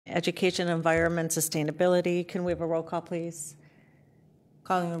Education, Environment, Sustainability. Can we have a roll call, please?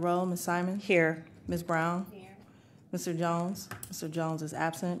 Calling the roll, Ms. Simon? Here. Ms. Brown? Here. Mr. Jones? Mr. Jones is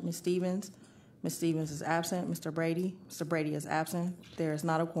absent. Ms. Stevens? Ms. Stevens is absent. Mr. Brady? Mr. Brady is absent. There is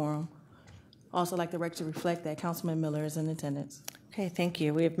not a quorum. Also like the record to reflect that Councilman Miller is in attendance. Okay, thank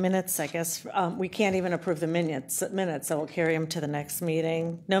you. We have minutes, I guess. We can't even approve the minutes, so we'll carry them to the next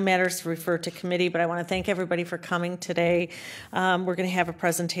meeting. No matters referred to committee, but I want to thank everybody for coming today. We're going to have a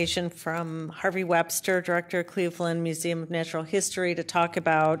presentation from Harvey Webster, Director of Cleveland Museum of Natural History, to talk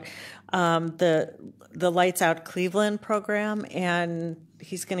about the Lights Out Cleveland program, and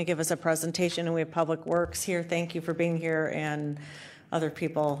he's going to give us a presentation, and we have Public Works here. Thank you for being here, and other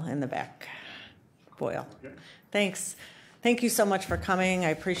people in the back. Boyle. Okay. Thanks. Thank you so much for coming. I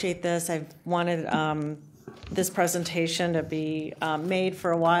appreciate this. I've wanted this presentation to be made for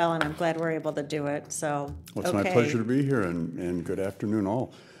a while, and I'm glad we're able to do it. So, well, it's my pleasure to be here, and good afternoon,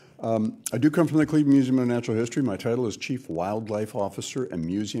 all. I do come from the Cleveland Museum of Natural History. My title is Chief Wildlife Officer and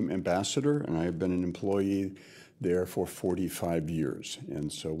Museum Ambassador, and I have been an employee there for 45 years.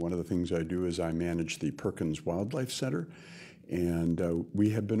 And so one of the things I do is I manage the Perkins Wildlife Center. And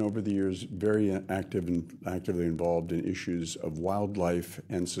we have been over the years very active and actively involved in issues of wildlife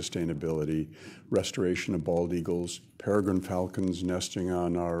and sustainability, restoration of bald eagles, peregrine falcons nesting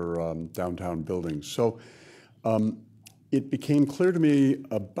on our downtown buildings. So it became clear to me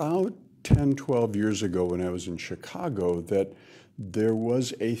about 10, 12 years ago when I was in Chicago that there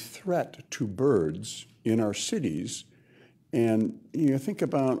was a threat to birds in our cities. And you think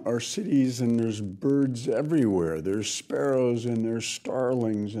about our cities, and there's birds everywhere. There's sparrows, and there's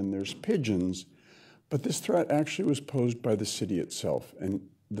starlings, and there's pigeons. But this threat actually was posed by the city itself, and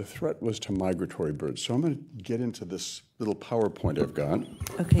the threat was to migratory birds. So I'm going to get into this little PowerPoint I've got.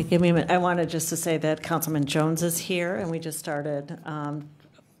 Okay, give me a minute. I wanted just to say that Councilman Jones is here, and we just started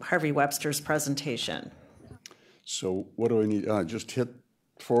Harvey Webster's presentation. So what do I need? Just hit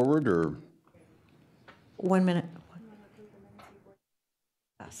forward, or? 1 minute.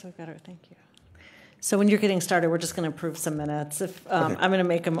 So we've got our, thank you. So when you're getting started, we're just going to approve some minutes. If okay. I'm going to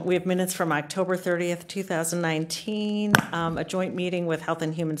make them. We have minutes from October 30th, 2019, a joint meeting with Health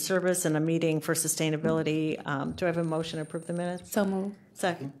and Human Service, and a meeting for sustainability. Do I have a motion to approve the minutes? So moved.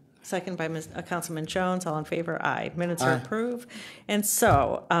 Second by Councilman Jones. All in favor? Aye. Minutes are approved. And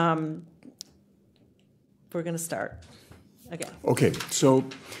so we're going to start again. Okay. So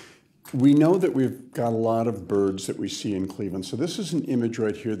we know that we've got a lot of birds that we see in Cleveland. So this is an image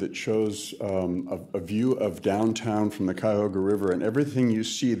right here that shows a view of downtown from the Cuyahoga River, and everything you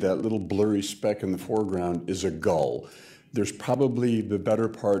see, that little blurry speck in the foreground, is a gull. There's probably the better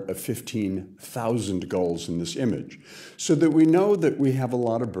part of 15,000 gulls in this image. So that we know that we have a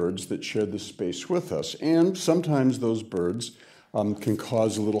lot of birds that share this space with us, and sometimes those birds can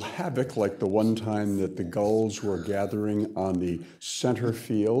cause a little havoc, like the one time that the gulls were gathering on the center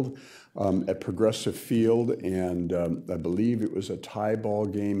field at Progressive Field, and I believe it was a tie ball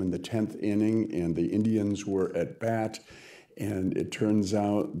game in the 10th inning, and the Indians were at bat, and it turns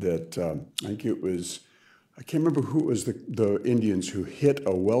out that I think it was, I can't remember who it was, the Indians who hit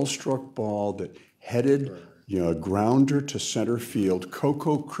a well-struck ball that headed, a grounder to center field.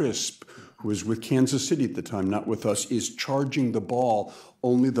 Coco Crisp, who was with Kansas City at the time, not with us, is charging the ball,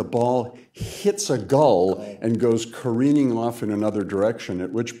 only the ball hits a gull and goes careening off in another direction,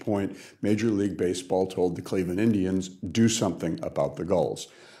 at which point Major League Baseball told the Cleveland Indians, do something about the gulls,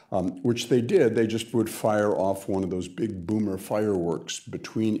 which they did. They just would fire off one of those big boomer fireworks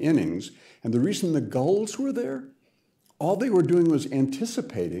between innings. And the reason the gulls were there, all they were doing was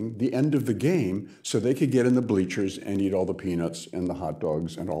anticipating the end of the game so they could get in the bleachers and eat all the peanuts and the hot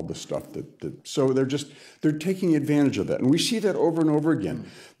dogs and all the stuff so they're taking advantage of that. And we see that over and over again.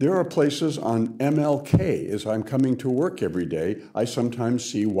 There are places on MLK, as I'm coming to work every day, I sometimes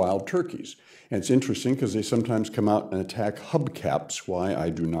see wild turkeys. And it's interesting because they sometimes come out and attack hubcaps. Why,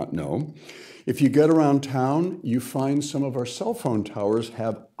 I do not know. If you get around town, you find some of our cell phone towers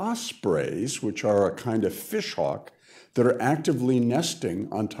have ospreys, which are a kind of fishhawk, that are actively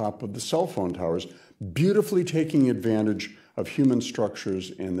nesting on top of the cell phone towers, beautifully taking advantage of human structures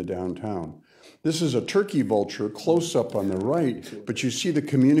in the downtown. This is a turkey vulture close up on the right, but you see the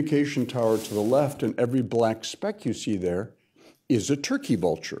communication tower to the left, and every black speck you see there is a turkey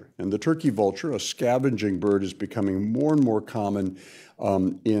vulture. And the turkey vulture, a scavenging bird, is becoming more and more common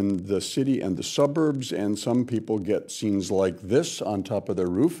in the city and the suburbs, and some people get scenes like this on top of their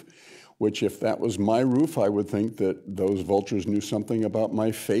roof, which, if that was my roof, I would think that those vultures knew something about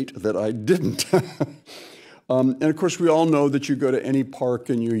my fate that I didn't. And of course, we all know that you go to any park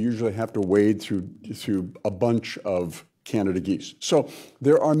and you usually have to wade through a bunch of Canada geese. So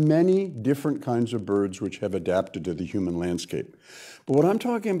there are many different kinds of birds which have adapted to the human landscape. But what I'm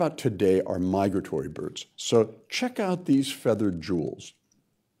talking about today are migratory birds. So check out these feathered jewels.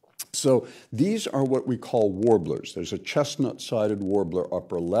 So these are what we call warblers. There's a chestnut-sided warbler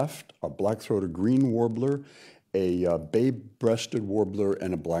upper left, a black-throated green warbler, a bay-breasted warbler,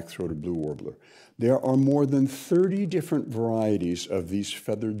 and a black-throated blue warbler. There are more than 30 different varieties of these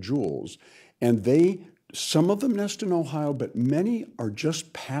feathered jewels, and some of them nest in Ohio, but many are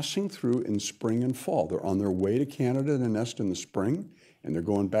just passing through in spring and fall. They're on their way to Canada to nest in the spring, and they're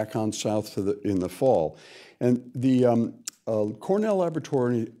going back on south in the fall. And the Cornell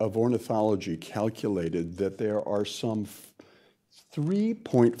Laboratory of Ornithology calculated that there are some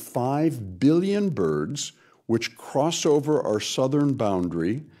 3.5 billion birds which cross over our southern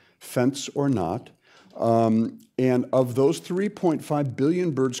boundary, fence or not. And of those 3.5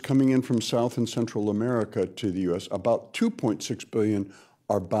 billion birds coming in from South and Central America to the U.S., about 2.6 billion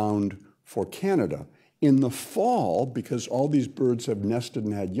are bound for Canada. In the fall, because all these birds have nested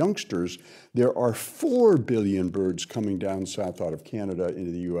and had youngsters, there are 4 billion birds coming down south out of Canada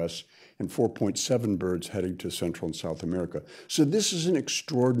into the U.S. and 4.7 birds heading to Central and South America. So this is an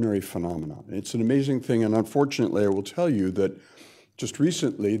extraordinary phenomenon. It's an amazing thing, and unfortunately, I will tell you that just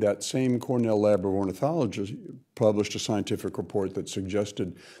recently, that same Cornell Lab of Ornithology published a scientific report that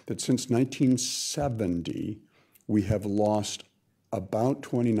suggested that since 1970, we have lost about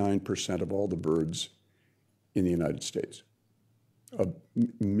 29% of all the birds in the United States,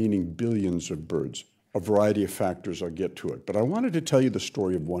 meaning billions of birds. A variety of factors, I'll get to it. But I wanted to tell you the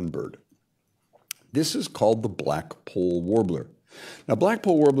story of one bird. This is called the black-poll warbler. Now,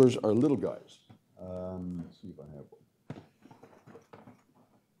 black-poll warblers are little guys. Let's see if I have one.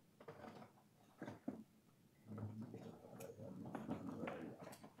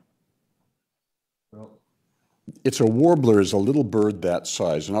 It's a warbler is a little bird that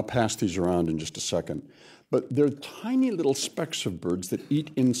size, and I'll pass these around in just a second. But they're tiny little specks of birds that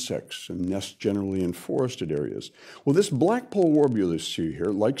eat insects and nest generally in forested areas. Well, this black-poll warbler you see here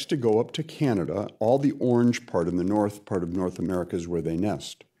likes to go up to Canada. All the orange part in the north part of North America is where they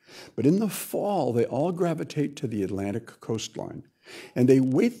nest. But in the fall, they all gravitate to the Atlantic coastline. And they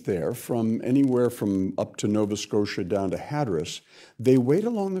wait there from anywhere from up to Nova Scotia down to Hatteras. They wait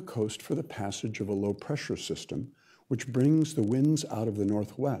along the coast for the passage of a low-pressure system, which brings the winds out of the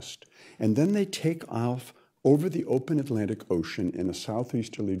northwest. And then they take off over the open Atlantic Ocean in a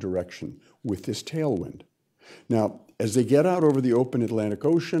southeasterly direction with this tailwind. Now, as they get out over the open Atlantic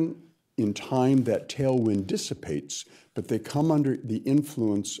Ocean, in time that tailwind dissipates, but they come under the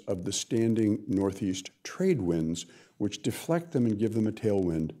influence of the standing northeast trade winds, which deflect them and give them a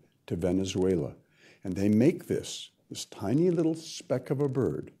tailwind to Venezuela. And they make this tiny little speck of a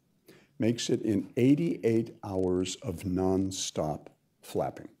bird, makes it in 88 hours of nonstop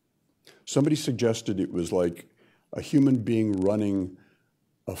flapping. Somebody suggested it was like a human being running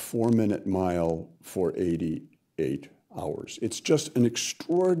a 4-minute mile for 88 hours. It's just an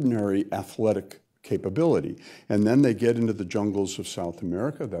extraordinary athletic capability. And then they get into the jungles of South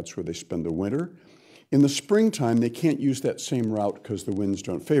America. That's where they spend the winter. In the springtime, they can't use that same route because the winds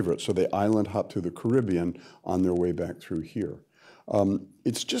don't favor it, so they island hop through the Caribbean on their way back through here.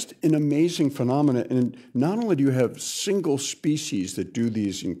 It's just an amazing phenomenon, and not only do you have single species that do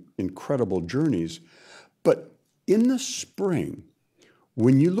these incredible journeys, but in the spring,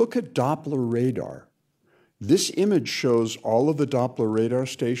 when you look at Doppler radar, this image shows all of the Doppler radar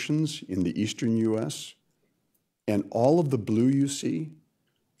stations in the eastern U.S., and all of the blue you see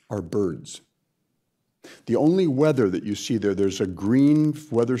are birds. The only weather that you see there's a green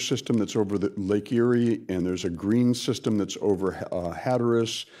weather system that's over the Lake Erie, and there's a green system that's over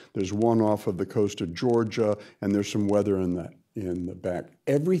Hatteras. There's one off of the coast of Georgia, and there's some weather in the back.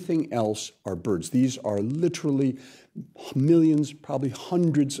 Everything else are birds. These are literally millions, probably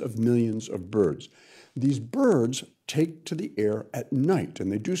hundreds of millions of birds. These birds take to the air at night,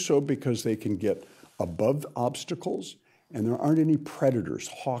 and they do so because they can get above obstacles, and there aren't any predators.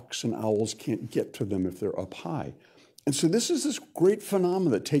 Hawks and owls can't get to them if they're up high. And so this is this great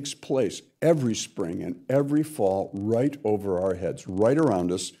phenomenon that takes place every spring and every fall right over our heads, right around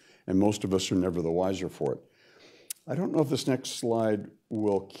us, and most of us are never the wiser for it. I don't know if this next slide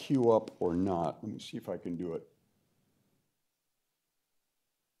will queue up or not. Let me see if I can do it.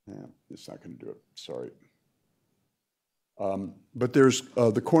 Yeah, it's not going to do it. Sorry. But there's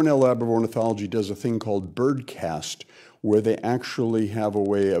the Cornell Lab of Ornithology does a thing called Birdcast, where they actually have a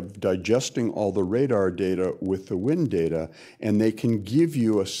way of digesting all the radar data with the wind data, and they can give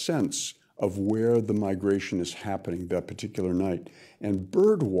you a sense of where the migration is happening that particular night. And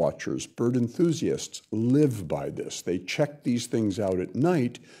bird watchers, bird enthusiasts, live by this. They check these things out at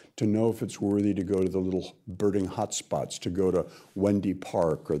night to know if it's worthy to go to the little birding hotspots, to go to Wendy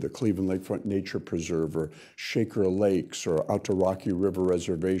Park or the Cleveland Lakefront Nature Preserve or Shaker Lakes or out to Rocky River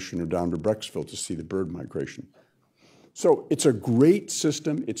Reservation or down to Brecksville to see the bird migration. So it's a great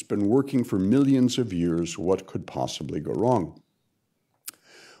system. It's been working for millions of years. What could possibly go wrong?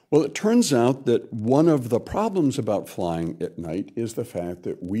 Well, it turns out that one of the problems about flying at night is the fact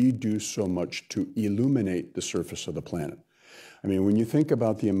that we do so much to illuminate the surface of the planet. I mean, when you think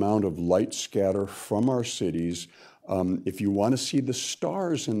about the amount of light scatter from our cities, if you want to see the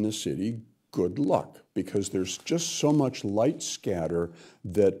stars in the city, good luck, because there's just so much light scatter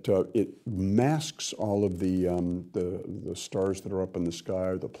that it masks all of the stars that are up in the sky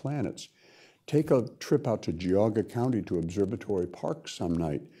or the planets. Take a trip out to Geauga County to Observatory Park some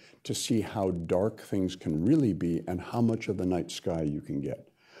night to see how dark things can really be and how much of the night sky you can get.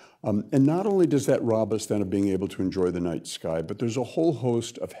 And not only does that rob us then of being able to enjoy the night sky, but there's a whole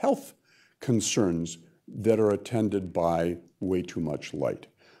host of health concerns that are attended by way too much light.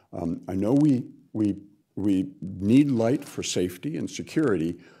 I know we need light for safety and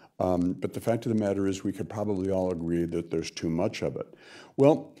security, but the fact of the matter is we could probably all agree that there's too much of it.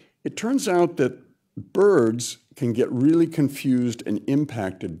 Well, it turns out that birds can get really confused and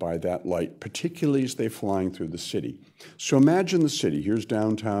impacted by that light, particularly as they're flying through the city. So imagine the city. Here's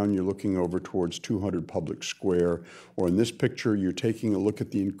downtown. You're looking over towards 200 Public Square, or in this picture, you're taking a look at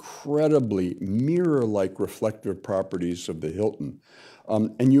the incredibly mirror-like reflective properties of the Hilton.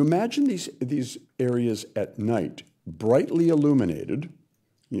 And you imagine these areas at night, brightly illuminated.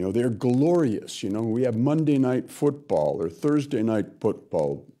 You know, they're glorious. You know, we have Monday night football or Thursday night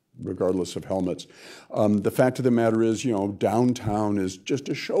football, regardless of helmets. The fact of the matter is, you know, downtown is just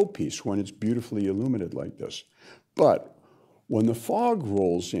a showpiece when it's beautifully illuminated like this. But when the fog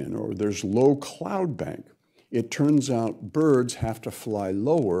rolls in or there's low cloud bank, it turns out birds have to fly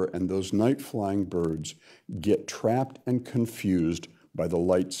lower, and those night-flying birds get trapped and confused by the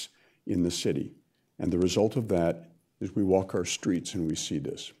lights in the city. And the result of that is we walk our streets and we see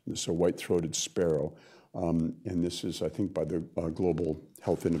this. This is a white-throated sparrow. And this is, I think, by the Global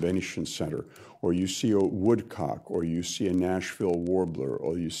Health Innovation Center. Or you see a woodcock, or you see a Nashville warbler,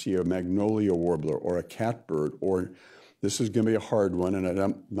 or you see a magnolia warbler, or a catbird, or this is going to be a hard one, and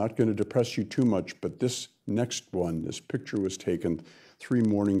I'm not going to depress you too much, but this next one, this picture was taken 3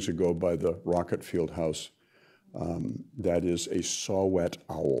 mornings ago by the Rocket Field House. That is a saw-whet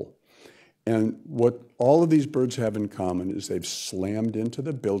owl. And what all of these birds have in common is they've slammed into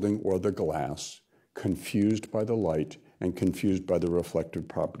the building or the glass, confused by the light and confused by the reflective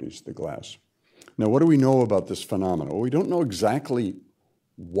properties of the glass. Now, what do we know about this phenomenon? Well, we don't know exactly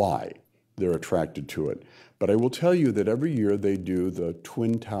why they're attracted to it, but I will tell you that every year they do the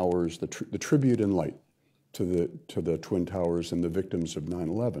Twin Towers, the tribute in light to the Twin Towers and the victims of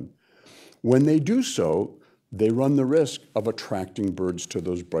 9/11. When they do so, they run the risk of attracting birds to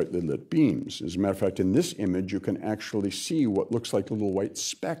those brightly lit beams. As a matter of fact, in this image, you can actually see what looks like little white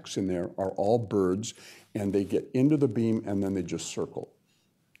specks in there are all birds, and they get into the beam and then they just circle,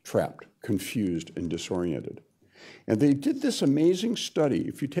 trapped, confused, and disoriented. And they did this amazing study.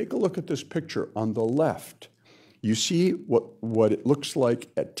 If you take a look at this picture on the left, you see what it looks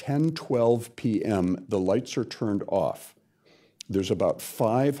like at 10:12 p.m. The lights are turned off. There's about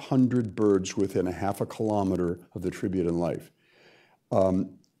 500 birds within a half a kilometer of the tribute in light.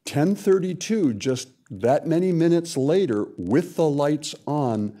 10:32, just that many minutes later, with the lights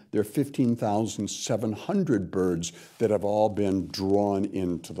on, there are 15,700 birds that have all been drawn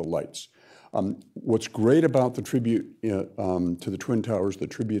into the lights. What's great about the tribute to the Twin Towers, the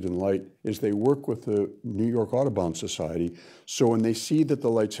tribute in light, is they work with the New York Audubon Society. So when they see that the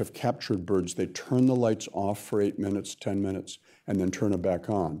lights have captured birds, they turn the lights off for 8 minutes, 10 minutes, and then turn it back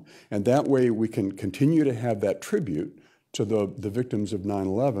on. And that way we can continue to have that tribute to the victims of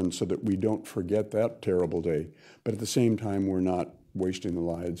 9/11 so that we don't forget that terrible day. But at the same time, we're not wasting the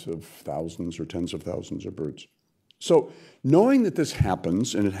lives of thousands or tens of thousands of birds. So knowing that this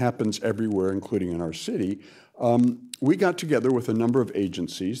happens, and it happens everywhere, including in our city, we got together with a number of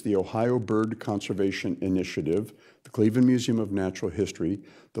agencies, the Ohio Bird Conservation Initiative, the Cleveland Museum of Natural History,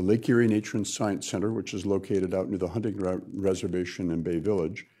 the Lake Erie Nature and Science Center, which is located out near the Hunting Reservation in Bay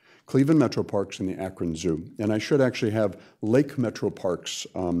Village, Cleveland Metro Parks, and the Akron Zoo. And I should actually have Lake Metro Parks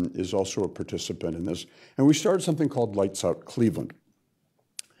is also a participant in this. And we started something called Lights Out Cleveland.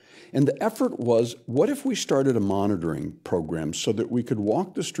 And the effort was, what if we started a monitoring program so that we could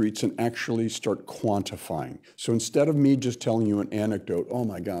walk the streets and actually start quantifying? So instead of me just telling you an anecdote, oh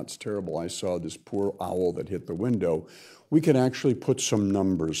my God, it's terrible, I saw this poor owl that hit the window, we could actually put some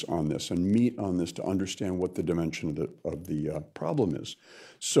numbers on this and meet on this to understand what the dimension of the problem is.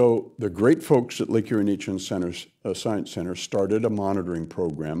 So the great folks at Lake Erie Nature and Science Center started a monitoring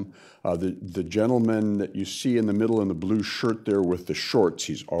program. The gentleman that you see in the middle in the blue shirt there with the shorts,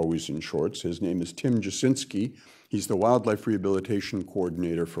 he's always in shorts, his name is Tim Jasinski. He's the Wildlife Rehabilitation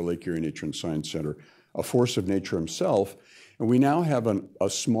Coordinator for Lake Erie Nature and Science Center, a force of nature himself. And we now have a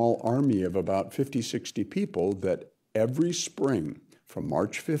small army of about 50, 60 people that every spring, from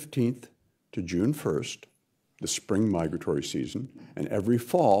March 15th to June 1st, the spring migratory season, and every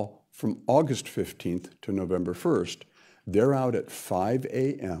fall from August 15th to November 1st, they're out at 5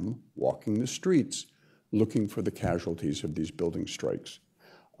 a.m. walking the streets looking for the casualties of these building strikes.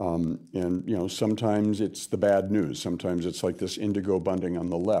 And you know, sometimes it's the bad news. Sometimes it's like this indigo bunting on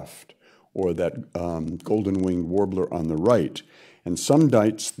the left or that golden-winged warbler on the right. And some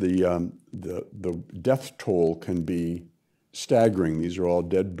nights, the death toll can be staggering. These are all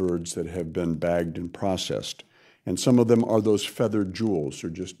dead birds that have been bagged and processed. And some of them are those feathered jewels. They're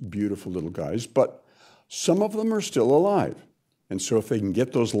just beautiful little guys. But some of them are still alive. And so if they can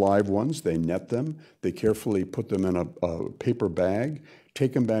get those live ones, they net them. They carefully put them in a paper bag,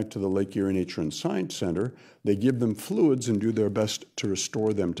 take them back to the Lake Erie Nature and Science Center. They give them fluids and do their best to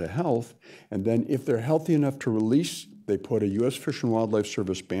restore them to health. And then if they're healthy enough to release, they put a U.S. Fish and Wildlife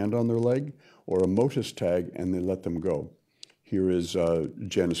Service band on their leg or a MOTIS tag, and they let them go. Here is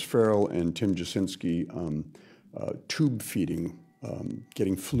Janice Farrell and Tim Jasinski tube feeding,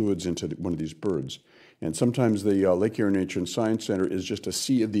 getting fluids into one of these birds. And sometimes the Lake Erie Nature and Science Center is just a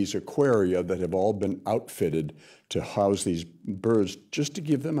sea of these aquaria that have all been outfitted to house these birds, just to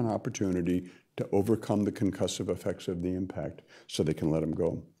give them an opportunity to overcome the concussive effects of the impact so they can let them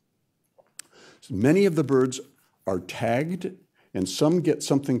go. So many of the birds are tagged, and some get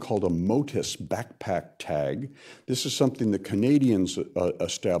something called a MOTIS backpack tag. This is something the Canadians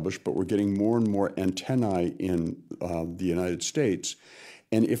established, but we're getting more and more antennae in the United States.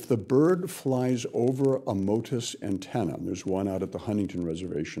 And if the bird flies over a MOTIS antenna, there's one out at the Huntington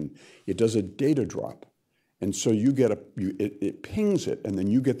Reservation, it does a data drop. And so you get it pings it, and then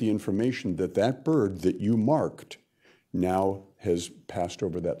you get the information that that bird that you marked now has passed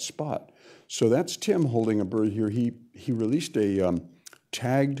over that spot. So that's Tim holding a bird here. He released a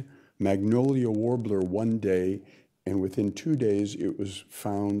tagged magnolia warbler one day, and within 2 days it was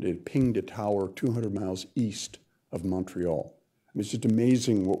found, it pinged a tower 200 miles east of Montreal. I mean, it's just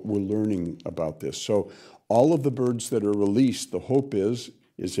amazing what we're learning about this. So all of the birds that are released, the hope is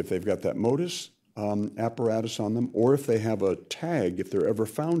if they've got that MOTIS apparatus on them, or if they have a tag, if they're ever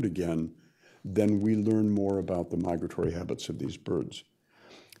found again, then we learn more about the migratory habits of these birds.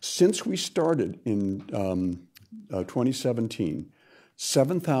 Since we started in 2017,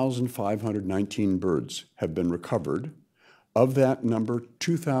 7,519 birds have been recovered. Of that number,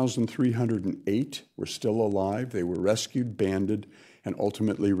 2,308 were still alive. They were rescued, banded, and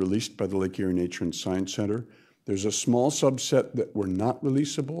ultimately released by the Lake Erie Nature and Science Center. There's a small subset that were not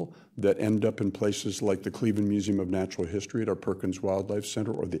releasable that end up in places like the Cleveland Museum of Natural History at our Perkins Wildlife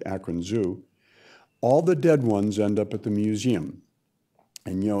Center or the Akron Zoo. All the dead ones end up at the museum.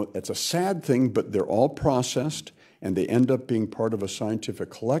 And, you know, it's a sad thing, but they're all processed, and they end up being part of a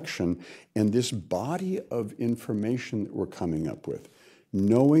scientific collection. And this body of information that we're coming up with,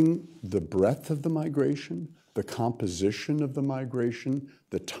 knowing the breadth of the migration, the composition of the migration,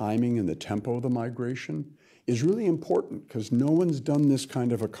 the timing and the tempo of the migration, is really important, because no one's done this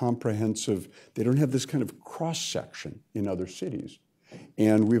kind of a comprehensive, they don't have this kind of cross-section in other cities.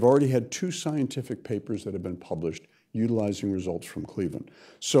 And we've already had 2 scientific papers that have been published utilizing results from Cleveland.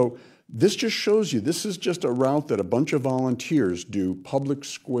 So this just shows you, this is just a route that a bunch of volunteers do. Public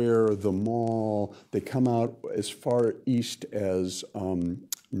Square, the mall, they come out as far east as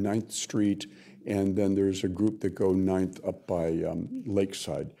 9th Street, and then there's a group that go 9th up by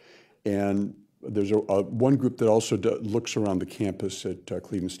Lakeside. And there's one group that also looks around the campus at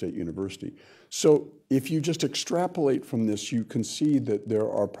Cleveland State University. So if you just extrapolate from this, you can see that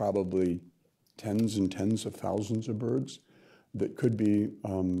there are probably tens and tens of thousands of birds that could be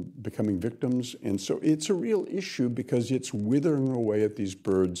becoming victims. And so it's a real issue, because it's withering away at these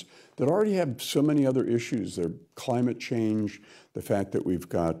birds that already have so many other issues. Their climate change, the fact that we've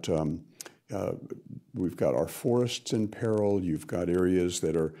got our forests in peril. You've got areas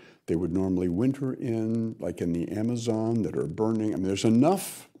that they would normally winter in, like in the Amazon, that are burning. I mean, there's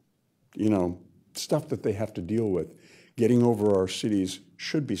enough, you know, stuff that they have to deal with. Getting over our cities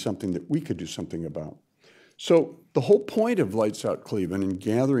should be something that we could do something about. So the whole point of Lights Out Cleveland and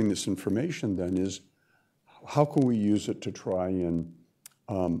gathering this information then is, how can we use it to try and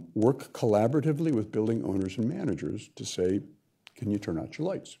work collaboratively with building owners and managers to say, can you turn out your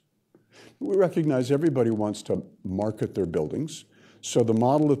lights? We recognize everybody wants to market their buildings. So the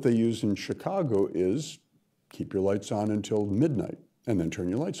model that they use in Chicago is keep your lights on until midnight and then turn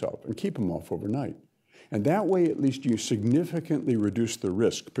your lights off and keep them off overnight. And that way, at least you significantly reduce the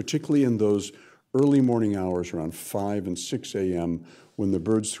risk, particularly in those early morning hours around 5 and 6 a.m. when the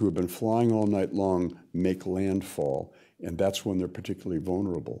birds who have been flying all night long make landfall, and that's when they're particularly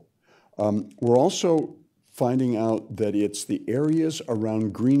vulnerable. We're also finding out that it's the areas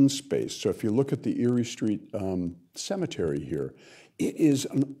around green space. So if you look at the Erie Street Cemetery here, it is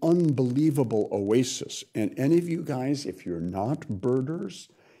an unbelievable oasis. And any of you guys, if you're not birders,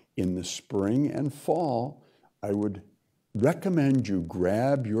 in the spring and fall, I would recommend you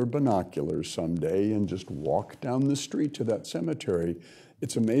grab your binoculars someday and just walk down the street to that cemetery.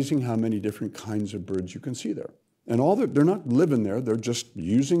 It's amazing how many different kinds of birds you can see there. And they're not living there, they're just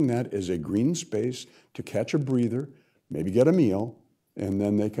using that as a green space to catch a breather, maybe get a meal, and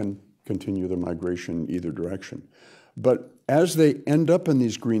then they can continue their migration in either direction. But as they end up in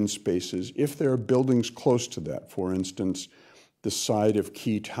these green spaces, if there are buildings close to that, for instance, the side of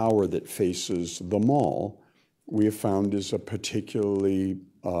Key Tower that faces the mall, we have found is a particularly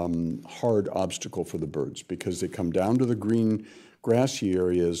hard obstacle for the birds because they come down to the green grassy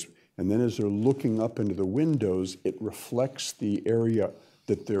areas, and then as they're looking up into the windows, it reflects the area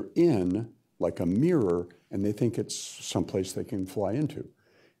that they're in like a mirror, and they think it's someplace they can fly into,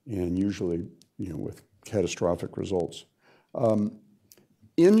 and usually, with catastrophic results.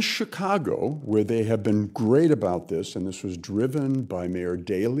 In Chicago, where they have been great about this, and this was driven by Mayor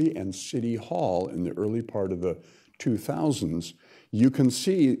Daley and City Hall in the early part of the 2000s, you can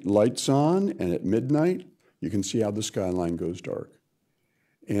see lights on, and at midnight, you can see how the skyline goes dark.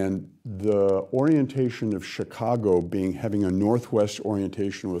 And the orientation of Chicago having a northwest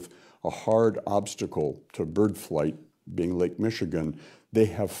orientation with a hard obstacle to bird flight, being Lake Michigan, they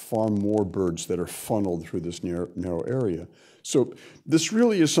have far more birds that are funneled through this narrow area. So this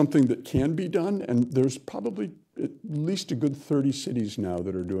really is something that can be done, and there's probably at least a good 30 cities now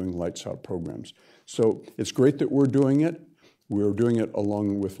that are doing Lights Out programs. So it's great that we're doing it. We're doing it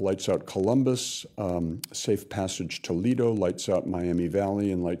along with Lights Out Columbus, Safe Passage Toledo, Lights Out Miami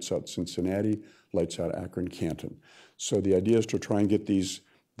Valley, and Lights Out Cincinnati, Lights Out Akron Canton. So the idea is to try and get these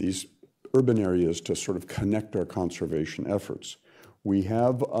urban areas to sort of connect our conservation efforts. We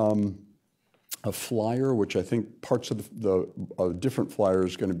have a flyer, which I think parts of the different flyer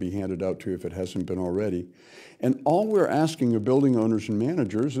is going to be handed out to you if it hasn't been already. And all we're asking of building owners and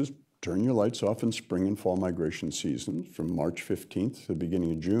managers is turn your lights off in spring and fall migration seasons from March 15th to the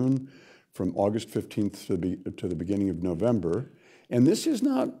beginning of June, from August 15th to the beginning of November. And this is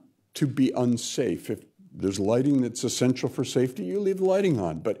not to be unsafe. If there's lighting that's essential for safety, you leave the lighting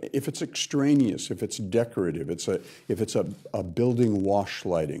on. But if it's extraneous, if it's decorative, if it's a building wash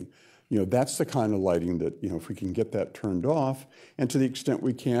lighting, that's the kind of lighting that, if we can get that turned off, and to the extent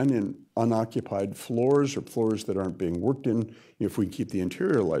we can in unoccupied floors or floors that aren't being worked in, if we keep the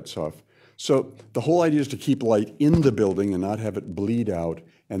interior lights off. So the whole idea is to keep light in the building and not have it bleed out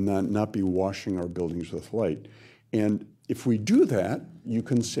and not be washing our buildings with light. And if we do that, you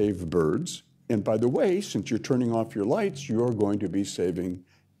can save birds. And by the way, since you're turning off your lights, you're going to be saving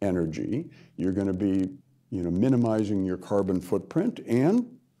energy. You're going to be, minimizing your carbon footprint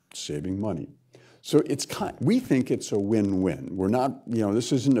and saving money. So we think it's a win-win. We're not,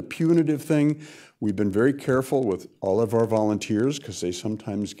 this isn't a punitive thing. We've been very careful with all of our volunteers because they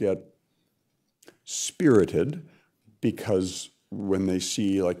sometimes get spirited because when they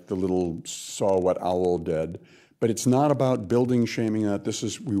see like the little saw what owl did. But it's not about building shaming that.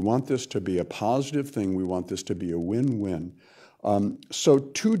 We want this to be a positive thing. We want this to be a win-win. So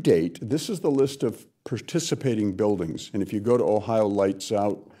to date, this is the list of participating buildings. And if you go to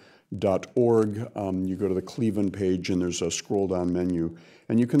OhioLightsOut.org, you go to the Cleveland page and there's a scroll down menu.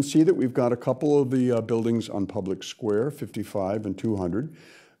 And you can see that we've got a couple of the buildings on Public Square, 55 and 200.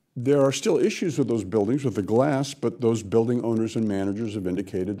 There are still issues with those buildings, with the glass, but those building owners and managers have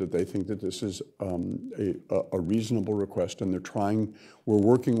indicated that they think that this is a reasonable request, and we're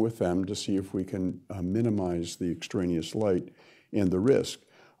working with them to see if we can minimize the extraneous light and the risk.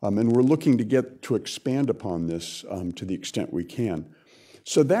 And we're looking to expand upon this to the extent we can.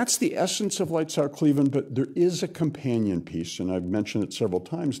 So that's the essence of Lights Out Cleveland, but there is a companion piece, and I've mentioned it several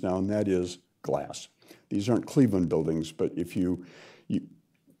times now, and that is glass. These aren't Cleveland buildings, but if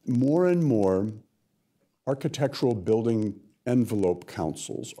more and more architectural building envelope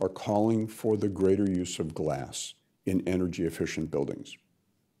councils are calling for the greater use of glass in energy efficient buildings.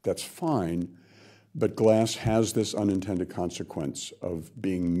 That's fine, but glass has this unintended consequence of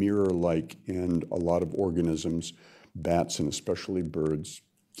being mirror-like, and a lot of organisms, bats and especially birds,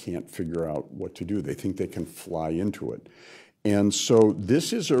 can't figure out what to do. They think they can fly into it. And so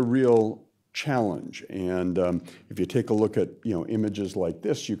this is a real challenge. And if you take a look at images like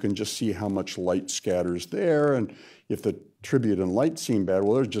this, you can just see how much light scatters there. And if the tribute and light seem bad,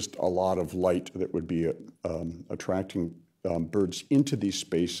 well, there's just a lot of light that would be attracting birds into these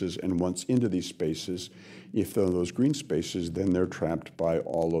spaces. And once into these spaces, if they're those green spaces, then they're trapped by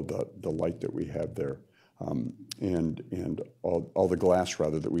all of the light that we have there. And all the glass,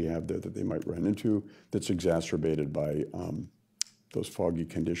 rather, that we have there that they might run into, that's exacerbated by those foggy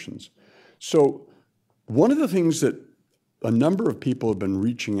conditions. So one of the things that a number of people have been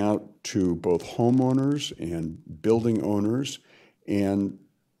reaching out to both homeowners and building owners, and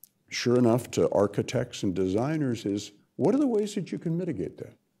sure enough to architects and designers, is what are the ways that you can mitigate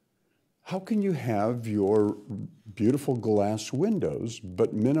that? How can you have your beautiful glass windows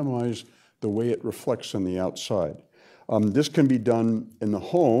but minimize the way it reflects on the outside? This can be done in the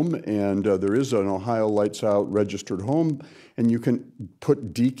home, and there is an Ohio Lights Out registered home, and you can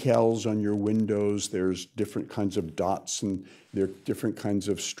put decals on your windows. There's different kinds of dots, and there are different kinds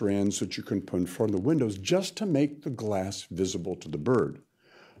of strands that you can put in front of the windows just to make the glass visible to the bird.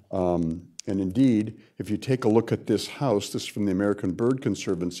 And indeed, if you take a look at this house, this is from the American Bird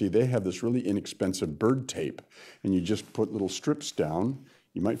Conservancy, they have this really inexpensive bird tape, and you just put little strips down.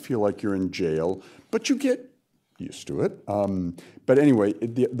 You might feel like you're in jail, but you get used to it. But anyway,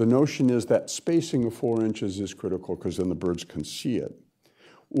 the notion is that spacing of 4 inches is critical because then the birds can see it.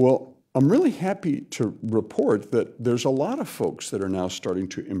 Well, I'm really happy to report that there's a lot of folks that are now starting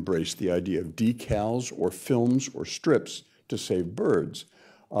to embrace the idea of decals or films or strips to save birds.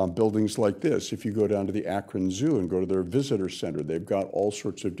 Buildings like this, if you go down to the Akron Zoo and go to their visitor center, they've got all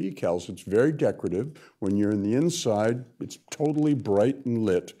sorts of decals. It's very decorative. When you're in the inside, it's totally bright and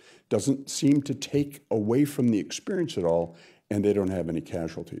lit, doesn't seem to take away from the experience at all, and they don't have any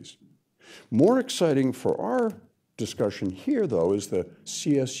casualties. More exciting for our discussion here, though, is the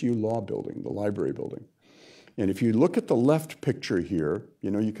CSU Law Building, the library building. And if you look at the left picture here,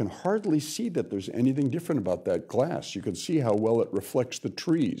 you can hardly see that there's anything different about that glass. You can see how well it reflects the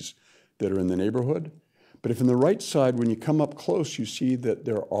trees that are in the neighborhood. But if in the right side, when you come up close, you see that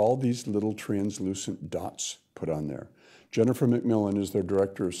there are all these little translucent dots put on there. Jennifer McMillan is their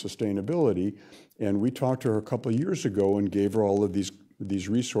director of sustainability, and we talked to her a couple of years ago and gave her all of these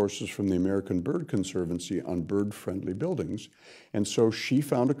resources from the American Bird Conservancy on bird-friendly buildings. And so she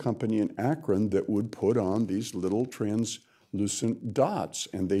found a company in Akron that would put on these little translucent dots.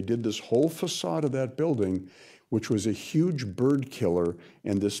 And they did this whole facade of that building, which was a huge bird killer.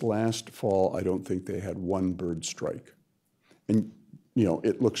 And this last fall, I don't think they had one bird strike. And,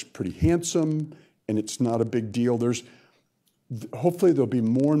 it looks pretty handsome, and it's not a big deal. Hopefully there'll be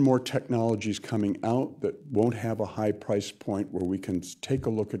more and more technologies coming out that won't have a high price point where we can take a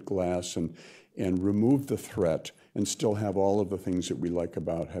look at glass and remove the threat and still have all of the things that we like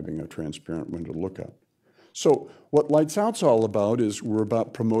about having a transparent window to look at. So what Lights Out's all about is we're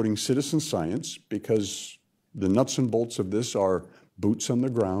about promoting citizen science, because the nuts and bolts of this are boots on the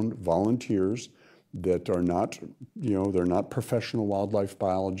ground, volunteers that are not, they're not professional wildlife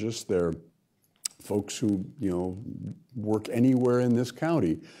biologists. They're folks who, work anywhere in this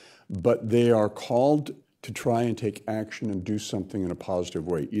county, but they are called to try and take action and do something in a positive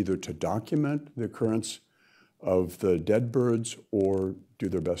way, either to document the occurrence of the dead birds or do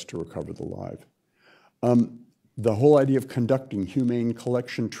their best to recover the live. The whole idea of conducting humane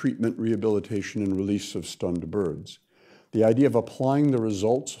collection, treatment, rehabilitation, and release of stunned birds. The idea of applying the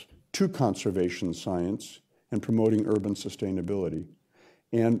results to conservation science and promoting urban sustainability.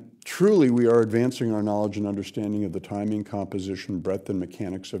 And truly, we are advancing our knowledge and understanding of the timing, composition, breadth, and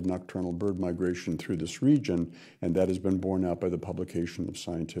mechanics of nocturnal bird migration through this region, and that has been borne out by the publication of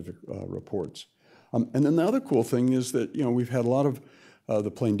scientific reports. And then the other cool thing is that, we've had a lot of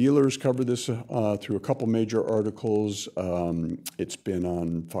the Plain Dealers cover this through a couple major articles. It's been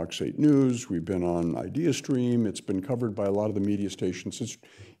on Fox 8 News. We've been on IdeaStream. It's been covered by a lot of the media stations.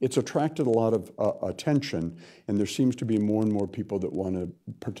 It's attracted a lot of attention, and there seems to be more and more people that want to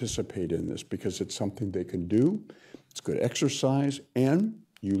participate in this because it's something they can do. It's good exercise, and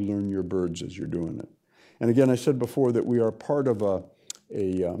you learn your birds as you're doing it. And again, I said before that we are part of a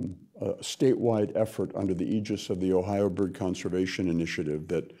statewide effort under the aegis of the Ohio Bird Conservation Initiative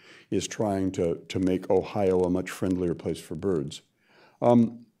that is trying to make Ohio a much friendlier place for birds. Where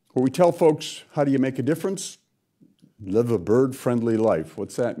we tell folks, how do you make a difference? live a bird-friendly life.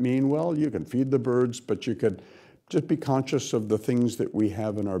 What's that mean? Well, you can feed the birds, but you could just be conscious of the things that we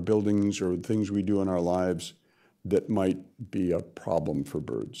have in our buildings or things we do in our lives that might be a problem for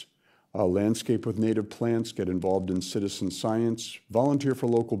birds. Landscape with native plants, get involved in citizen science, volunteer for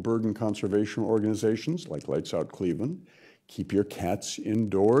local bird and conservation organizations like Lights Out Cleveland. Keep your cats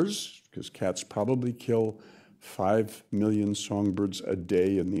indoors, because cats probably kill 5 million songbirds a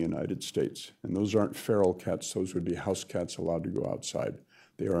day in the United States. And those aren't feral cats, those would be house cats allowed to go outside.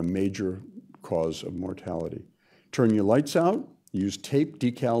 They are a major cause of mortality. Turn your lights out, use tape,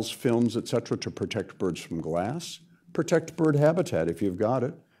 decals, films, etc. to protect birds from glass. Protect bird habitat if you've got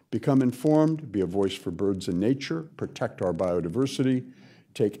it. Become informed, be a voice for birds in nature, protect our biodiversity,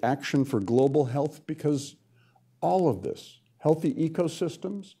 take action for global health, because all of this, healthy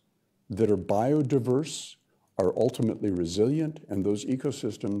ecosystems that are biodiverse, are ultimately resilient, and those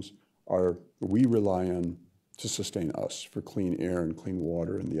ecosystems we rely on to sustain us for clean air and clean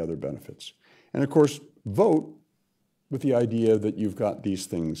water and the other benefits. And of course, vote with the idea that you've got these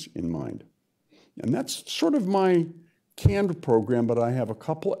things in mind. And that's sort of my canned program, but I have a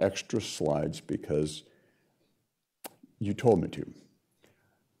couple extra slides because you told me to.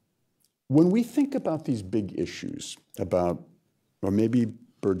 When we think about these big issues about, or maybe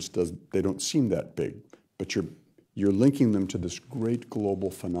birds they don't seem that big, but you're linking them to this great global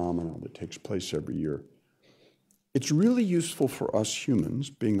phenomenon that takes place every year. It's really useful for us humans,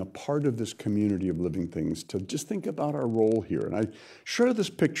 being a part of this community of living things, to just think about our role here. And I showed this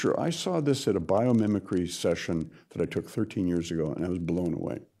picture. I saw this at a biomimicry session that I took 13 years ago, and I was blown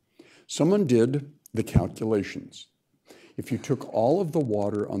away. Someone did the calculations. If you took all of the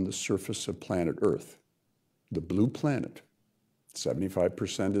water on the surface of planet Earth, the blue planet,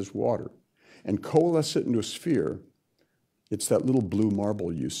 75% is water, and coalesce it into a sphere, it's that little blue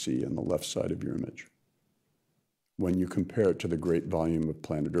marble you see on the left side of your image when you compare it to the great volume of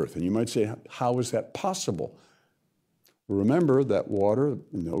planet Earth. And you might say, how is that possible? Well, remember that water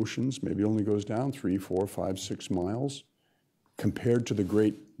in the oceans maybe only goes down 3, 4, 5, 6 miles. Compared to the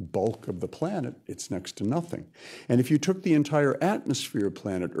great bulk of the planet, it's next to nothing. And if you took the entire atmosphere of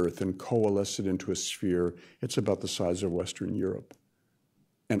planet Earth and coalesced it into a sphere, it's about the size of Western Europe.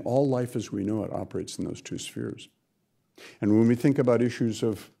 And all life as we know it operates in those two spheres. And when we think about issues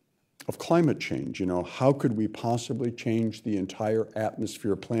of climate change, you know, how could we possibly change the entire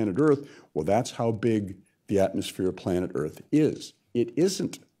atmosphere of planet Earth? Well, that's how big the atmosphere of planet Earth is. It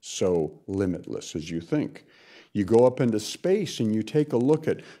isn't so limitless as you think. You go up into space and you take a look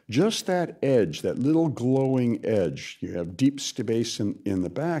at just that edge, that little glowing edge. You have deep space in the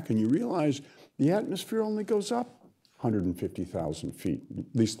back, and you realize the atmosphere only goes up 150,000 feet, at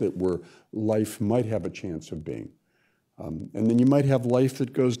least that where life might have a chance of being. And then you might have life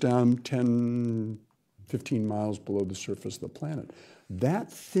that goes down 10, 15 miles below the surface of the planet.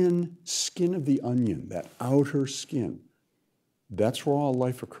 That thin skin of the onion, that outer skin, that's where all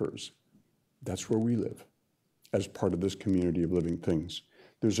life occurs. That's where we live as part of this community of living things.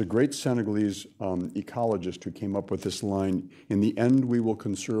 There's a great Senegalese ecologist who came up with this line, in the end, we will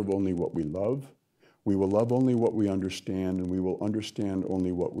conserve only what we love, we will love only what we understand, and we will understand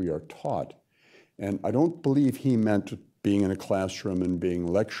only what we are taught. And I don't believe he meant being in a classroom and being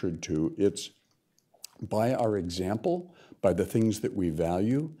lectured to. It's by our example, by the things that we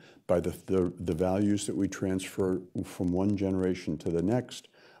value, by the values that we transfer from one generation to the next,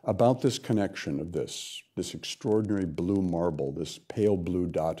 about this connection of this extraordinary blue marble, this pale blue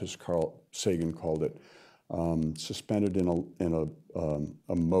dot, as Carl Sagan called it, suspended in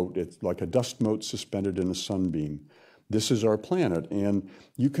a mote. It's like a dust mote suspended in a sunbeam. This is our planet, and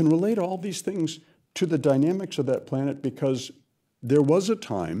you can relate all these things to the dynamics of that planet, because there was a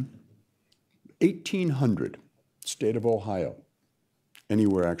time, 1800, state of Ohio,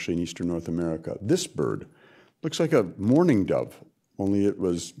 anywhere actually in eastern North America, this bird looks like a mourning dove, only it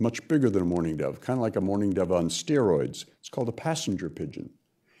was much bigger than a mourning dove, kind of like a mourning dove on steroids. It's called a passenger pigeon.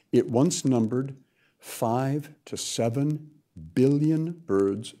 It once numbered 5 to 7 billion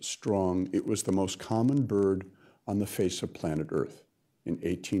birds strong. It was the most common bird on the face of planet Earth in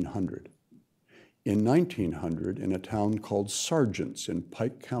 1800. In 1900, in a town called Sargents in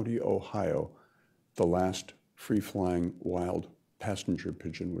Pike County, Ohio, the last free-flying wild passenger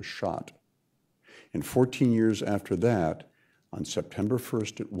pigeon was shot. And 14 years after that, on September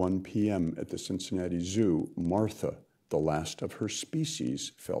 1st at 1 p.m. at the Cincinnati Zoo, Martha, the last of her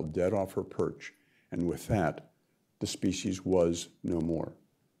species, fell dead off her perch. And with that, the species was no more.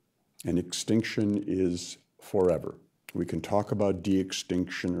 And extinction is forever. We can talk about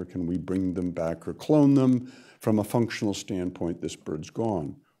de-extinction, or can we bring them back or clone them? From a functional standpoint, this bird's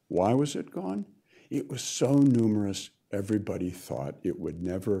gone. Why was it gone? It was so numerous, everybody thought it would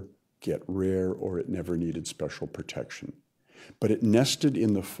never get rare or it never needed special protection. But it nested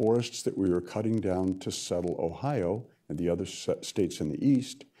in the forests that we were cutting down to settle Ohio and the other states in the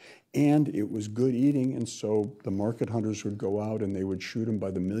east, and it was good eating, and so the market hunters would go out and they would shoot them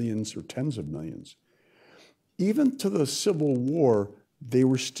by the millions or tens of millions. Even to the Civil War, they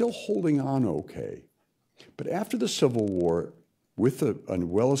were still holding on okay. But after the Civil War, with a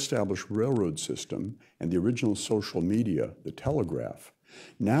well-established railroad system and the original social media, the telegraph,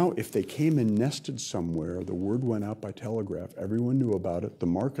 now if they came and nested somewhere, the word went out by telegraph, everyone knew about it, the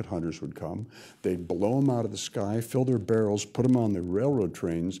market hunters would come, they'd blow them out of the sky, fill their barrels, put them on the railroad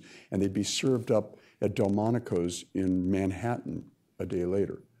trains, and they'd be served up at Delmonico's in Manhattan a day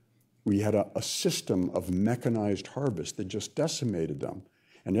later. We had a system of mechanized harvest that just decimated them.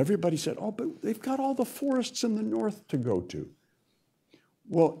 And everybody said, oh, but they've got all the forests in the north to go to.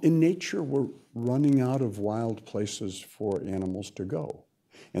 Well, in nature, we're running out of wild places for animals to go.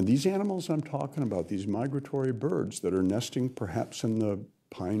 And these animals I'm talking about, these migratory birds that are nesting perhaps in the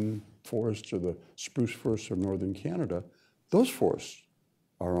pine forests or the spruce forests of northern Canada, those forests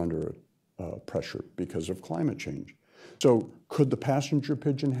are under pressure because of climate change. So could the passenger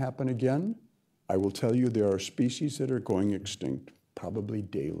pigeon happen again? I will tell you there are species that are going extinct probably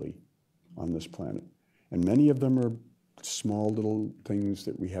daily on this planet. And many of them are small little things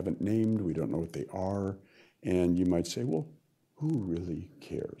that we haven't named, we don't know what they are, and you might say, well, who really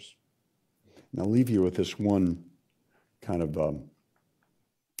cares? And I'll leave you with this one kind of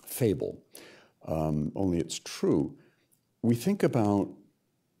fable, only it's true. We think about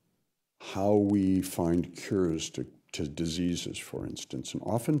how we find cures to diseases, for instance, and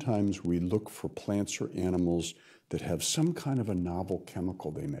oftentimes we look for plants or animals that have some kind of a novel chemical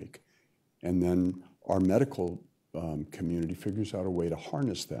they make, and then our medical community figures out a way to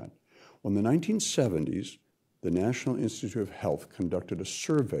harness that. Well, in the 1970s, the National Institute of Health conducted a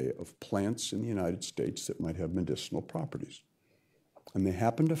survey of plants in the United States that might have medicinal properties. And they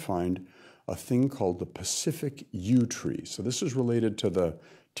happened to find a thing called the Pacific yew tree. So this is related to the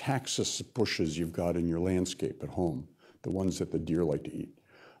taxus bushes you've got in your landscape at home, the ones that the deer like to eat.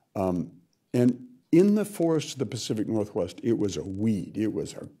 And in the forests of the Pacific Northwest, it was a weed. It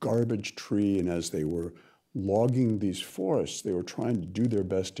was a garbage tree, and as they were logging these forests, they were trying to do their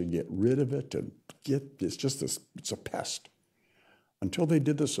best to get rid of it, to get, it's a pest. Until they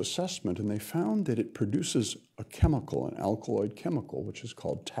did this assessment and they found that it produces a chemical, an alkaloid chemical, which is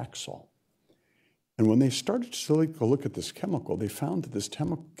called Taxol. And when they started to look at this chemical, they found that this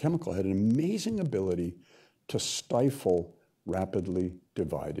chemical had an amazing ability to stifle rapidly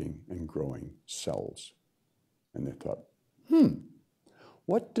dividing and growing cells. And they thought,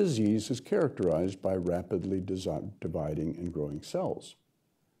 what disease is characterized by rapidly dividing and growing cells?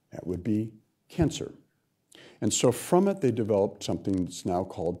 That would be cancer. And so from it, they developed something that's now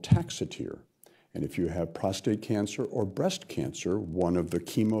called Taxotere. And if you have prostate cancer or breast cancer, one of the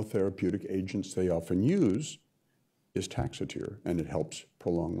chemotherapeutic agents they often use is Taxotere, and it helps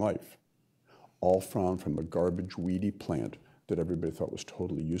prolong life. All found from a garbage, weedy plant that everybody thought was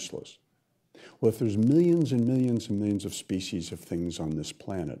totally useless. Well, if there's millions and millions and millions of species of things on this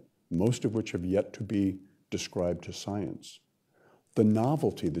planet, most of which have yet to be described to science, the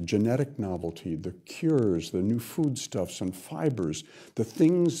novelty, the genetic novelty, the cures, the new foodstuffs and fibers, the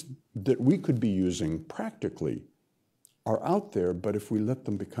things that we could be using practically are out there, but if we let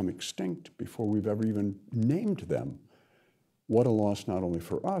them become extinct before we've ever even named them, what a loss not only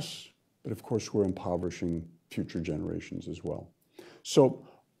for us, but of course we're impoverishing future generations as well. So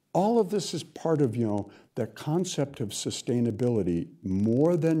all of this is part of, that concept of sustainability,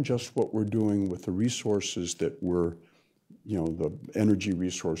 more than just what we're doing with the resources that we're, the energy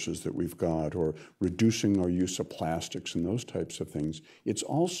resources that we've got, or reducing our use of plastics and those types of things. It's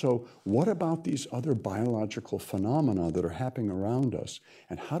also, what about these other biological phenomena that are happening around us,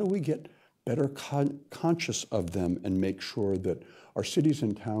 and how do we get better conscious of them and make sure that our cities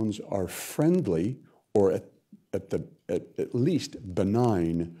and towns are friendly, or at least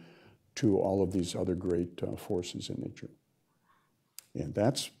benign, to all of these other great forces in nature. And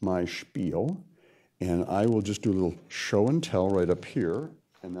that's my spiel. And I will just do a little show and tell right up here,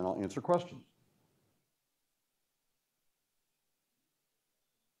 and then I'll answer questions.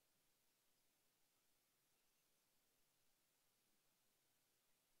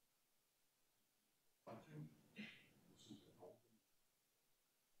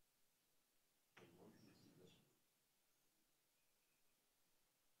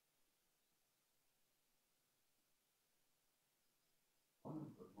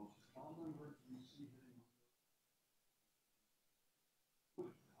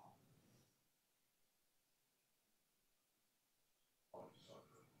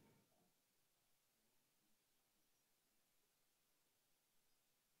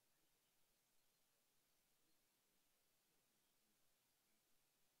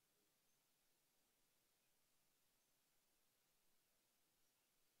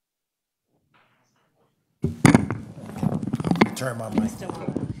 turn my mic.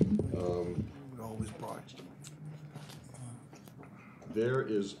 Always brought. There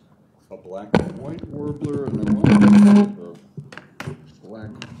is a black and white warbler, and then one a black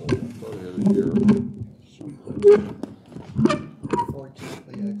pole. I thought I had it here somewhere.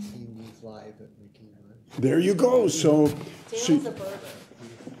 Fortunately, I've seen these live at McKeever. There you go. So, Dale's a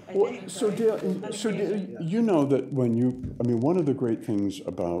birder. So Dale, you know that when you, I mean, one of the great things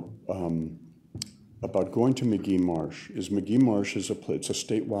about going to McGee Marsh is McGee Marsh is it's a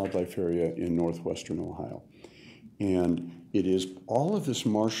state wildlife area in northwestern Ohio. And it is all of this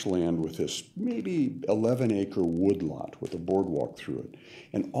marshland with this maybe 11-acre woodlot with a boardwalk through it.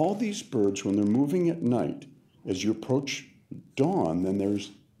 And all these birds, when they're moving at night, as you approach dawn, then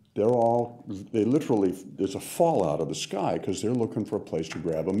there's a fallout of the sky because they're looking for a place to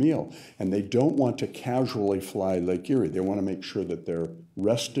grab a meal. And they don't want to casually fly Lake Erie. They want to make sure that they're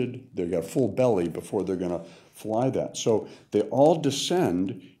rested, they've got full belly before they're going to fly that. So they all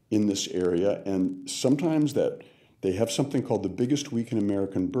descend in this area, and sometimes that they have something called the biggest week in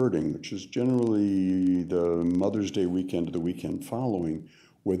American birding, which is generally the Mother's Day weekend or the weekend following,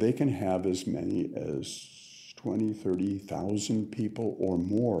 where they can have as many as 20, 30,000 people or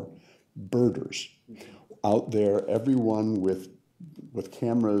more birders out there, everyone with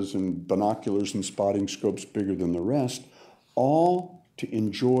cameras and binoculars and spotting scopes bigger than the rest, all to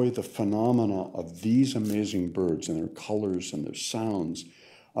enjoy the phenomena of these amazing birds and their colors and their sounds.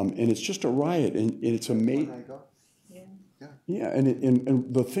 And it's just a riot, and it's amazing. Yeah,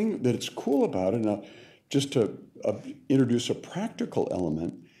 and the thing that it's cool about it, just to introduce a practical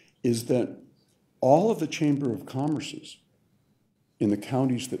element, is that all of the Chamber of Commerces in the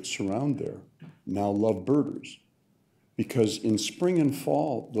counties that surround there now love birders, because in spring and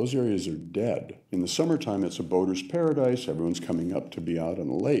fall, those areas are dead. In the summertime, it's a boater's paradise. Everyone's coming up to be out on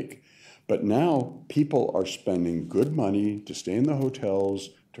the lake. But now people are spending good money to stay in the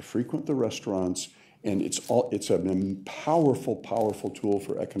hotels, to frequent the restaurants, and it's a powerful, powerful tool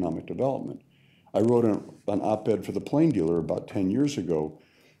for economic development. I wrote an op-ed for the Plain Dealer about 10 years ago,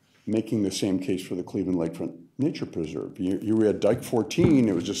 making the same case for the Cleveland Lakefront Nature Preserve. You read Dike 14,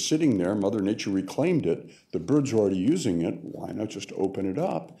 it was just sitting there, Mother Nature reclaimed it, the birds are already using it, why not just open it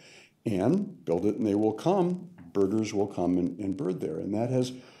up and build it and they will come, birders will come and bird there. And that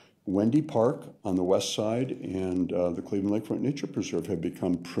has, Wendy Park on the west side and the Cleveland Lakefront Nature Preserve have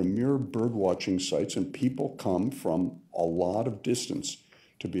become premier bird watching sites, and people come from a lot of distance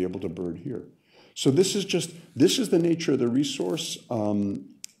to be able to bird here. So this is the nature of the resource,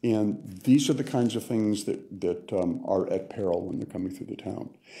 and these are the kinds of things that are at peril when they're coming through the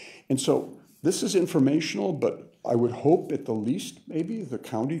town. And so this is informational, but I would hope at the least maybe the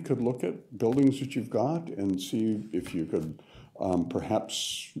county could look at buildings that you've got and see if you could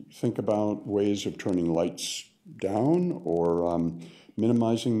perhaps think about ways of turning lights down or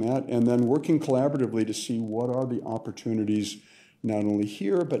minimizing that, and then working collaboratively to see what are the opportunities not only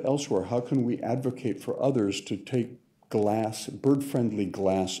here but elsewhere. How can we advocate for others to take bird-friendly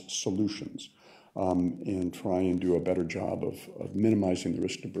glass solutions and try and do a better job of minimizing the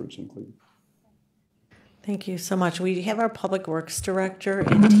risk to birds in Cleveland? Thank you so much. We have our Public Works Director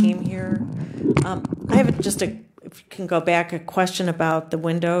and team here. I have if you can go back, a question about the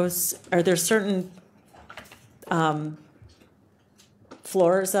windows. Are there certain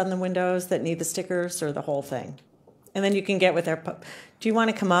floors on the windows that need the stickers, or the whole thing? And then you can get with our, do you want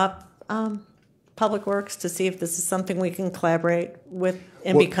to come up, Public Works, to see if this is something we can collaborate with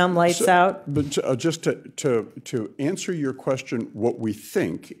and become lights out? But just to answer your question, what we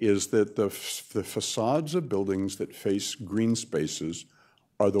think is that the facades of buildings that face green spaces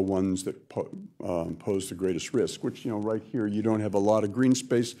are the ones that pose the greatest risk, which, right here, you don't have a lot of green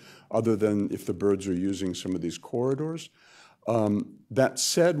space other than if the birds are using some of these corridors. That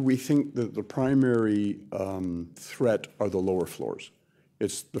said, we think that the primary threat are the lower floors.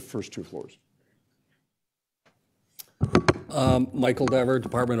 It's the first two floors. Michael Dever,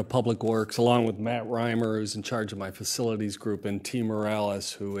 Department of Public Works, along with Matt Reimer, who's in charge of my facilities group, and T.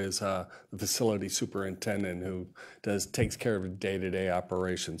 Morales, who is the facility superintendent who takes care of day-to-day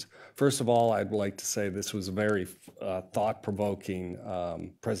operations. First of all, I'd like to say this was a very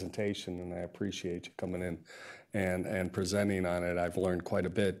thought-provoking presentation, and I appreciate you coming in and presenting on it. I've learned quite a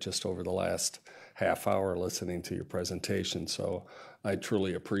bit just over the last half hour listening to your presentation, so I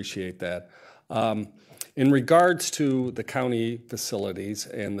truly appreciate that. In regards to the county facilities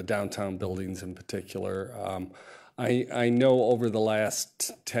and the downtown buildings in particular, I know over the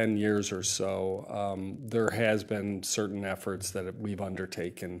last 10 years or so, there has been certain efforts that we've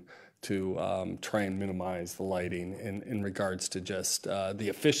undertaken to try and minimize the lighting in regards to just the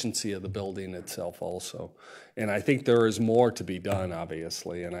efficiency of the building itself also. And I think there is more to be done,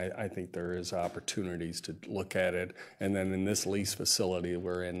 obviously, and I think there is opportunities to look at it. And then in this lease facility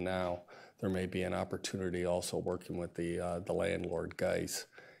we're in now, there may be an opportunity also working with the landlord guys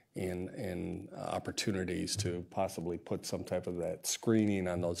in opportunities to possibly put some type of that screening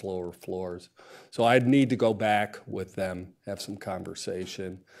on those lower floors. So I'd need to go back with them, have some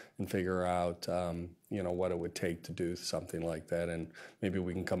conversation, and figure out what it would take to do something like that. And maybe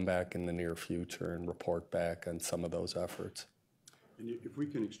we can come back in the near future and report back on some of those efforts. And if we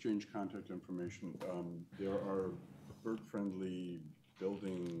can exchange contact information, there are bird-friendly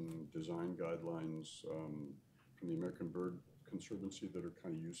building design guidelines from the American Bird Conservancy that are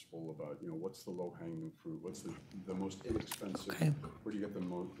kind of useful about, what's the low-hanging fruit, what's the most inexpensive, Okay. where do you get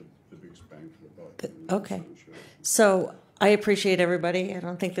the biggest bang for the buck? Okay. So I appreciate everybody. I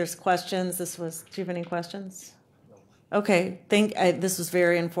don't think there's questions. Do you have any questions? Okay, this was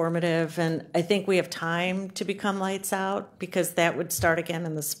very informative, and I think we have time to become lights out because that would start again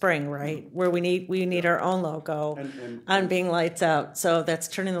in the spring, right? Where we need our own logo on being lights out. So that's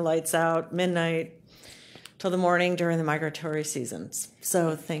turning the lights out midnight till the morning during the migratory seasons.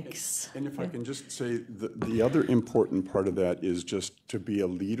 So thanks. And if I can just say, the other important part of that is just to be a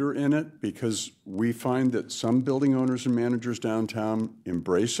leader in it, because we find that some building owners and managers downtown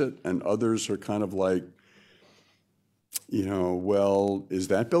embrace it, and others are kind of like, well, is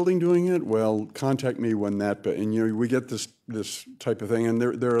that building doing it? Well, contact me when that, and we get this type of thing. And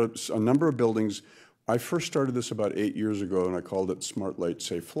there are a number of buildings. I first started this about 8 years ago, and I called it Smart Light,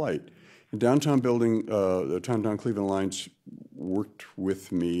 Safe Flight. Downtown building, the Downtown Cleveland Alliance worked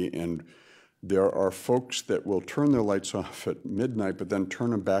with me, and there are folks that will turn their lights off at midnight, but then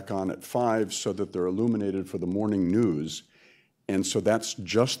turn them back on at 5 so that they're illuminated for the morning news. And so that's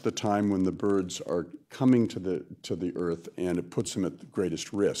just the time when the birds are coming to the earth, and it puts them at the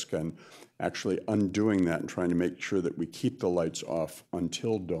greatest risk. And actually undoing that and trying to make sure that we keep the lights off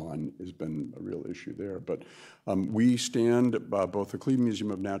until dawn has been a real issue there. But we stand, both the Cleveland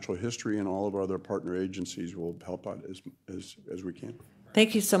Museum of Natural History and all of our other partner agencies will help out as we can.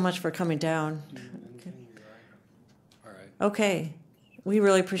 Thank you so much for coming down. Okay. All right. Okay. We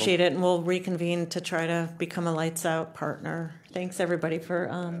really appreciate it, and we'll reconvene to try to become a lights out partner. Thanks everybody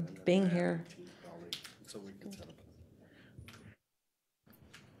for being here. So we can set up.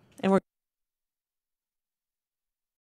 And we're